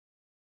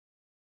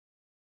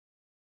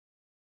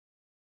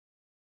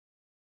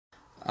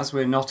As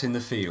we're not in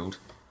the field,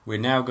 we're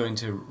now going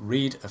to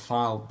read a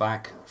file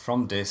back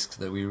from disk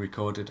that we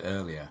recorded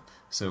earlier,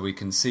 so we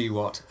can see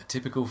what a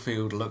typical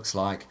field looks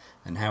like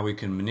and how we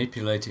can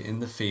manipulate it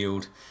in the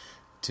field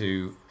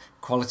to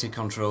quality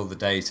control the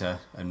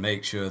data and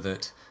make sure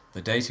that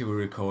the data we're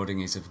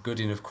recording is of good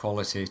enough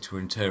quality to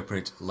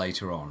interpret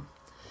later on.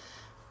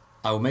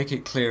 I will make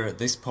it clear at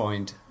this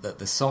point that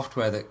the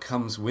software that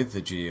comes with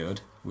the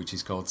geode, which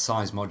is called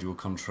Size Module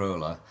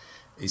Controller,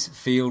 is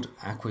field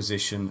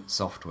acquisition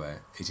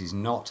software. It is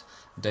not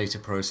data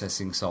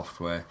processing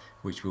software,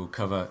 which we'll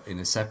cover in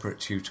a separate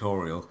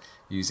tutorial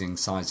using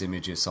Size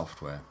Imager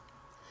software.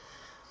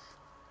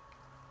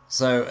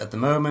 So at the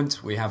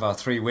moment we have our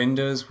three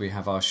windows. We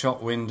have our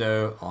shot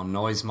window, our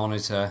noise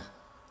monitor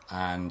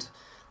and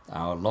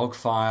our log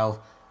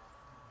file.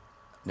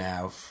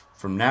 Now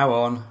from now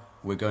on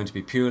we're going to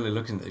be purely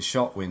looking at the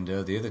shot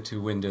window. The other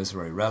two windows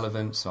are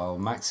irrelevant, so I'll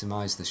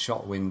maximize the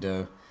shot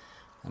window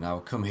and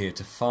I'll come here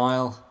to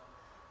File,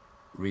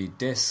 Read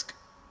Disk,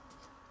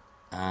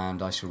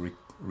 and I shall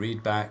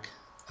read back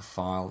a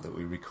file that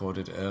we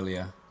recorded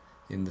earlier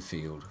in the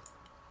field.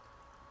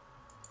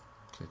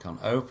 Click on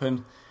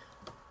Open,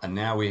 and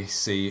now we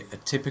see a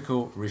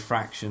typical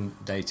refraction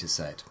data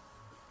set.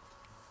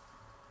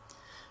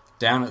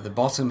 Down at the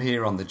bottom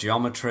here on the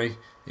geometry,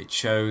 it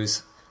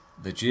shows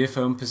the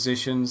geophone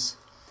positions.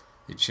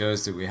 It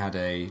shows that we had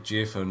a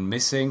geophone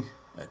missing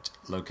at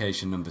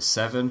location number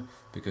 7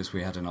 because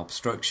we had an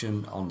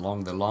obstruction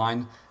along the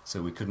line,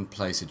 so we couldn't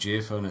place a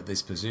geophone at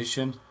this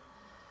position.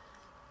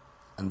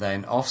 And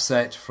then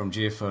offset from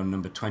geophone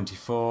number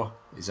 24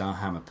 is our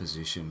hammer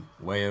position,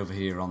 way over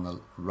here on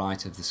the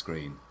right of the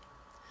screen.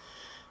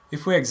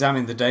 If we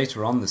examine the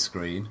data on the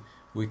screen,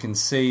 we can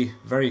see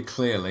very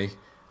clearly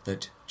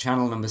that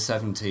channel number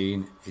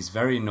 17 is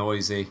very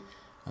noisy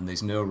and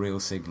there's no real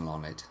signal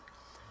on it.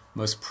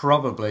 Most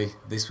probably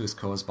this was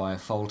caused by a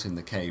fault in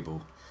the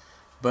cable,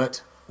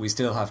 but we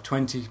still have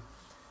 20,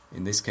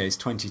 in this case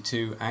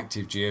 22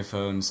 active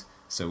geophones,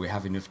 so we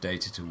have enough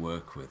data to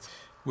work with.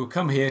 We'll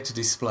come here to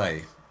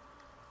display.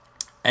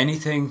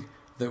 Anything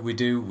that we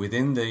do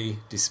within the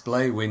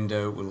display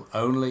window will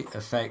only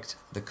affect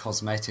the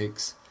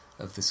cosmetics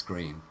of the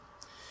screen.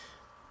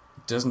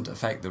 It doesn't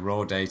affect the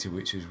raw data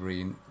which is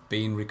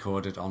being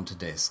recorded onto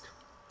disk.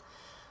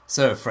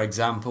 So for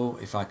example,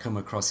 if I come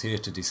across here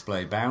to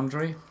display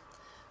boundary,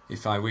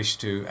 if I wish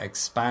to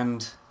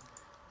expand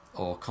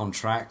or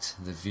contract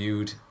the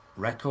viewed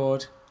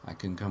record, I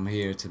can come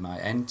here to my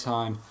end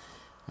time,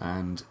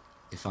 and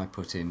if I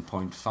put in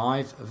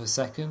 0.5 of a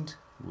second,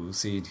 we'll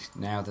see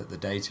now that the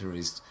data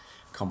is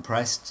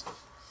compressed.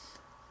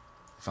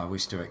 If I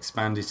wish to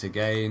expand it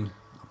again,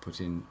 I'll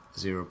put in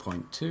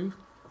 0.2.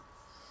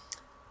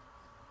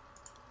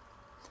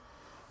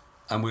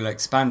 And we'll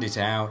expand it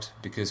out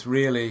because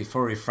really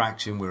for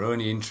refraction we're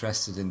only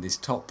interested in this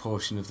top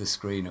portion of the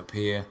screen up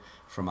here,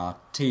 from our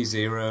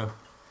T0,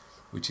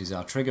 which is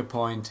our trigger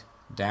point,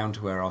 down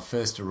to where our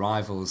first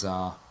arrivals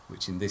are,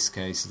 which in this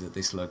case is at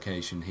this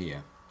location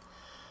here.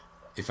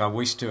 If I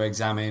wish to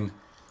examine,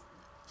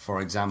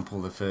 for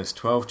example, the first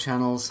 12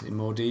 channels in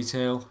more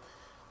detail,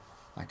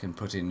 I can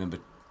put in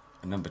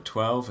number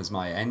 12 as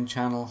my end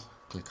channel,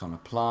 click on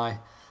Apply,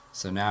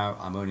 so now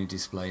I'm only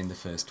displaying the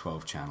first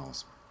 12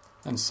 channels,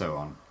 and so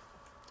on.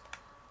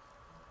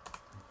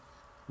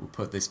 We'll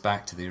put this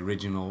back to the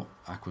original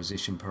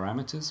acquisition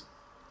parameters.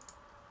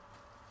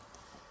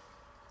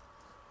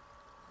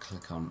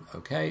 Click on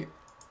OK.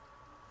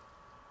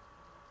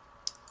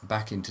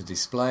 Back into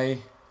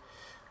display.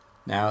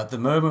 Now at the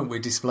moment we're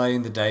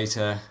displaying the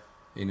data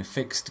in a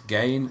fixed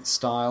gain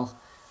style,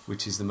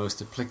 which is the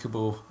most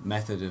applicable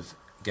method of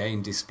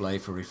gain display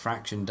for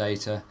refraction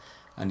data,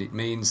 and it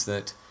means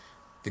that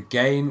the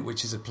gain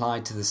which is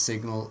applied to the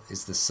signal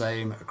is the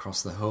same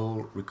across the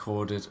whole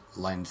recorded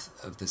length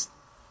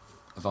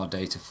of our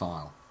data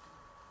file.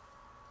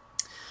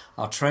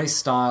 Our trace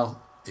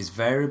style is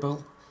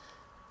variable.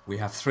 We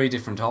have 3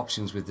 different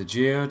options with the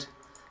geode.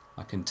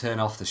 I can turn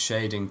off the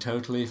shading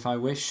totally if I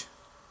wish,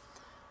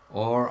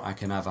 or I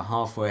can have a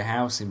halfway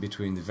house in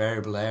between the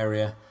variable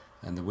area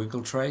and the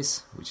wiggle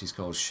trace, which is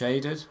called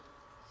shaded,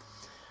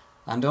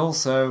 and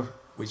also,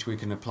 which we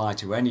can apply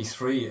to any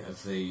 3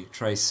 of the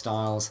trace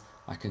styles,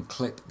 I can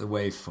clip the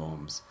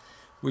waveforms,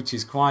 which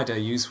is quite a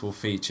useful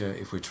feature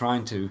if we're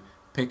trying to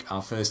pick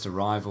our first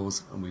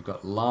arrivals and we've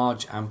got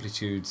large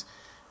amplitudes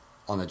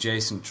on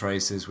adjacent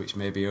traces which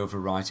may be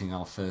overwriting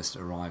our first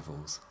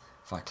arrivals.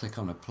 If I click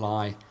on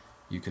Apply,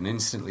 you can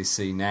instantly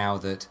see now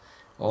that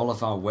all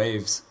of our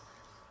waves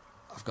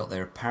have got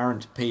their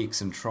apparent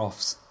peaks and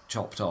troughs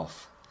chopped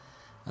off,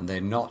 and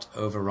they're not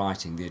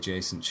overwriting the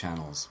adjacent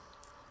channels.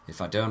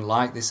 If I don't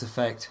like this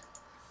effect,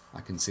 I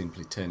can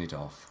simply turn it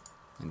off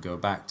and go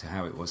back to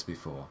how it was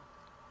before.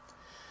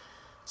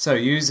 So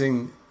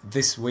using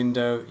this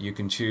window you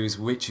can choose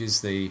which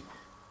is the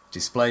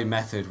display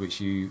method which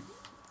you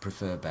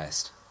prefer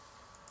best.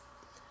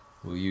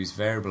 We'll use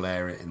variable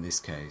area in this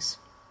case.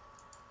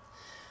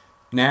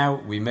 Now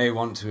we may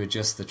want to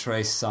adjust the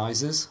trace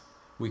sizes.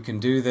 We can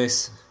do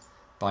this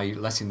by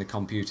letting the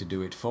computer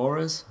do it for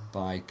us,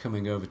 by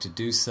coming over to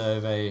Do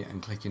Survey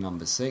and clicking on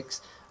number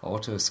 6,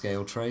 Auto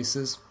Scale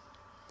Traces.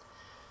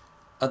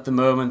 At the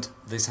moment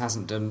this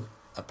hasn't done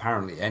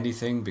apparently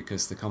anything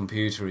because the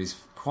computer is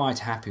quite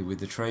happy with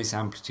the trace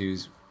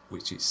amplitudes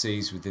which it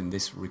sees within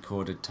this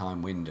recorded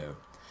time window.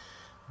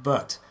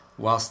 But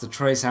whilst the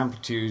trace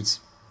amplitudes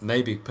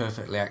may be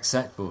perfectly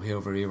acceptable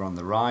over here on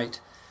the right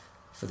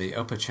for the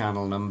upper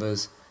channel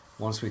numbers,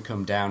 once we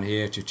come down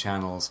here to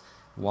channels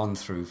 1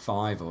 through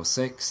 5 or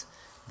 6,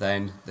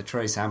 then the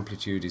trace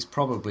amplitude is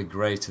probably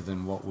greater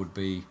than what would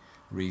be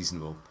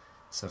reasonable.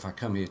 So if I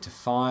come here to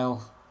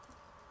File,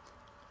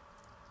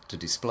 to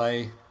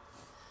Display,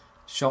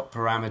 Shot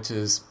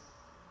Parameters,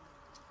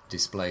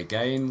 Display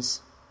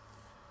Gains,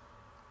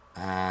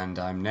 and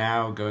I'm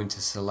now going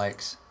to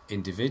select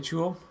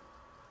Individual,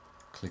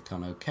 click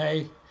on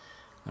OK,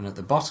 and at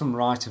the bottom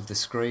right of the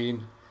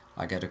screen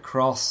I get a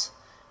cross,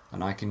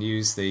 and I can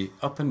use the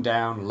up and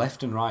down,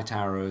 left and right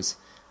arrows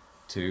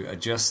to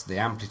adjust the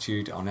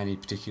amplitude on any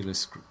particular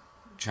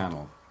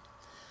channel.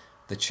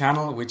 The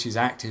channel which is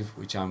active,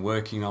 which I'm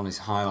working on, is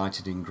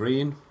highlighted in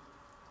green.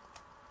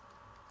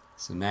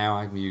 So now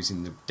I'm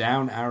using the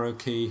down arrow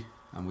key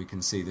and we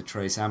can see the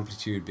trace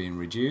amplitude being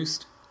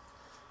reduced.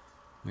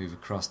 Move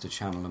across to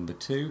channel number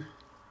 2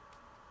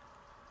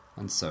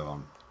 and so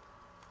on.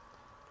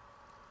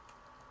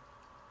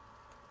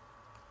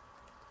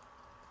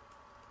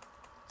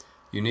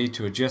 You need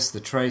to adjust the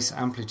trace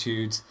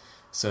amplitudes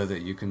so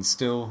that you can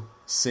still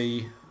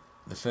see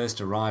the first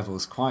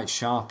arrivals quite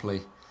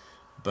sharply,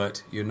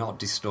 but you're not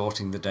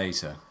distorting the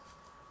data.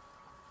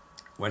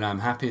 When I'm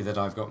happy that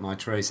I've got my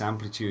trace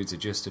amplitudes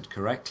adjusted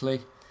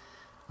correctly,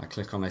 I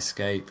click on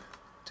Escape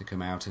to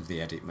come out of the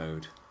edit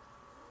mode.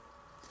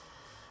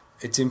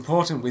 It's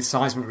important with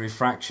seismic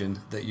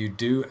refraction that you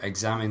do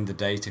examine the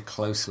data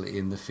closely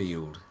in the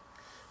field,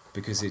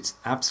 because it's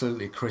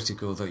absolutely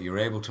critical that you're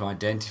able to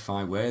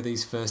identify where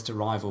these first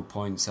arrival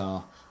points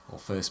are, or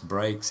first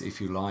breaks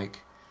if you like,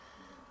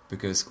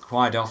 because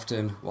quite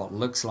often what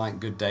looks like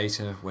good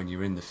data when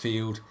you're in the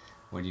field,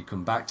 when you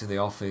come back to the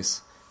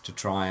office to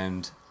try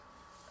and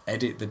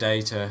edit the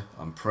data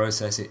and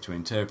process it to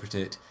interpret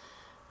it,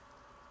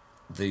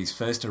 these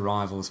first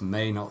arrivals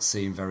may not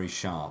seem very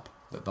sharp,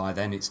 but by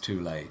then it's too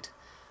late.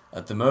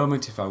 At the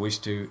moment, if I wish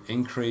to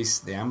increase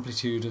the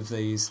amplitude of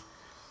these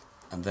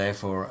and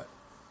therefore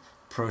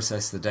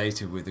process the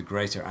data with a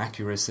greater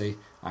accuracy,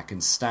 I can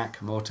stack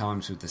more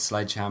times with the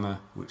sledgehammer,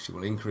 which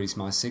will increase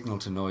my signal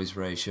to noise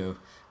ratio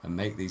and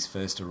make these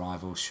first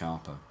arrivals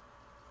sharper.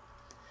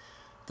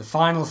 The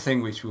final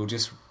thing which we'll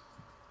just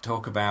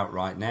talk about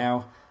right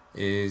now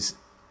is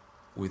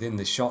within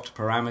the shot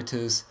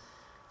parameters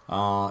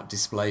are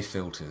display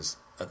filters.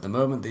 At the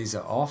moment these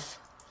are off,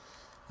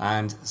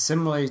 and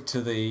similarly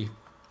to the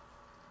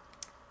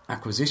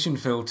acquisition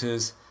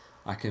filters,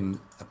 I can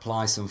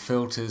apply some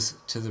filters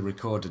to the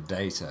recorded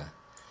data.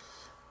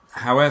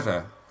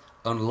 However,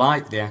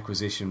 unlike the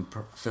acquisition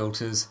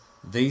filters,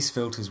 these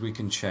filters we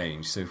can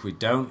change. So if we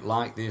don't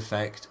like the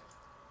effect,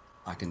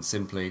 I can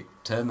simply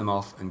turn them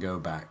off and go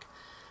back.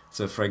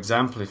 So for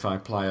example, if I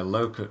apply a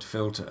low cut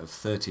filter of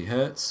 30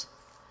 Hz,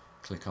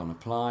 click on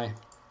Apply,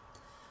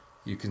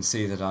 you can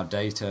see that our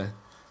data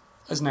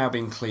has now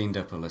been cleaned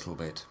up a little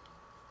bit.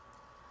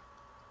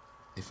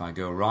 If I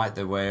go right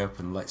the way up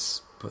and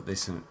let's put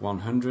this in at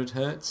 100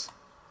 Hz,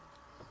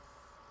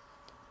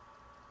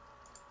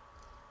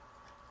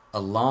 a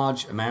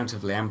large amount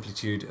of the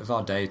amplitude of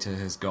our data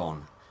has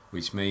gone,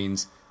 which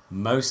means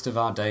most of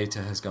our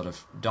data has got a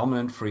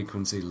dominant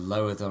frequency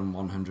lower than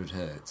 100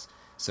 Hz.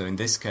 So in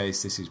this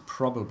case this is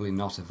probably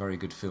not a very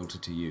good filter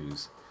to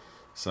use.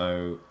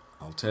 So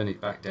I'll turn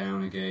it back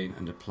down again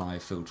and apply a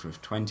filter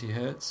of 20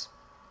 Hz,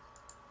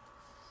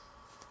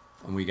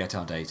 and we get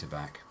our data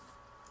back.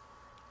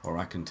 Or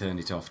I can turn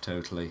it off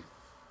totally